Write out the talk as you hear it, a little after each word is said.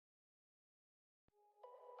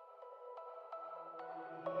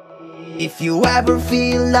If you ever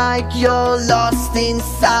feel like you're lost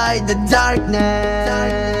inside the darkness,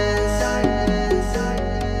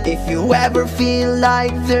 if you ever feel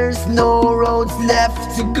like there's no roads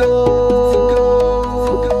left to go,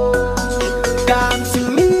 come to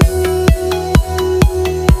me,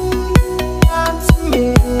 come to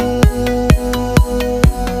me,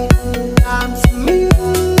 come to me,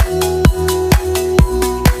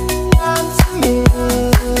 come to me.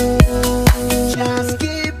 Just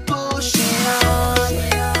keep pushing on.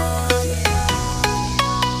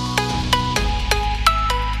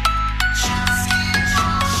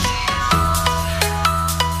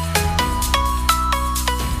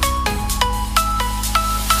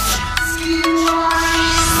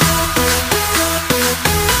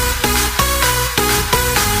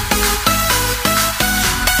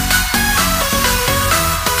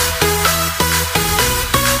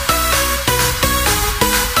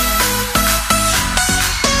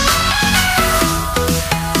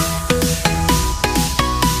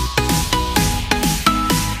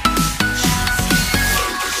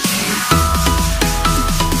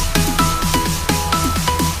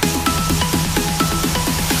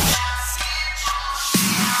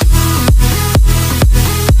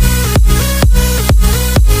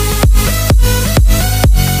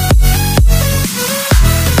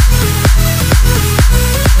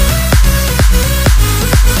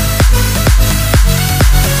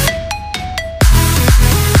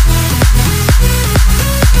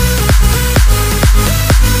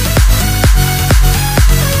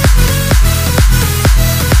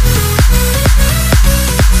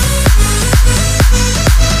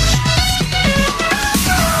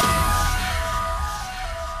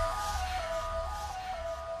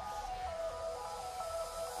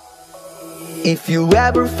 If you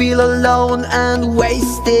ever feel alone and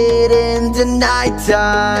wasted in the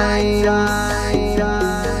nighttime,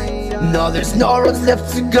 no, there's no roads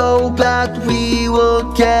left to go, but we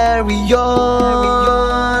will carry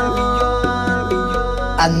on.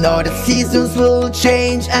 I know the seasons will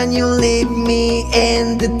change and you leave me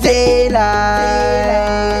in the daylight,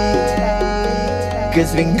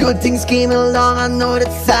 'cause when good things came along, I know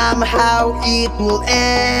that somehow it will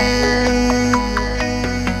end.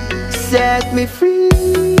 Set me free,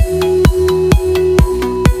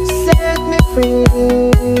 set me free,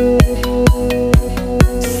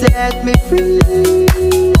 set me free.